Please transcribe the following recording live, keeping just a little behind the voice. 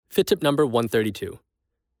Fit tip number 132.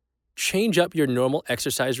 Change up your normal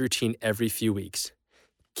exercise routine every few weeks.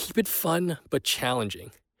 Keep it fun but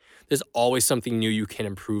challenging. There's always something new you can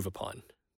improve upon.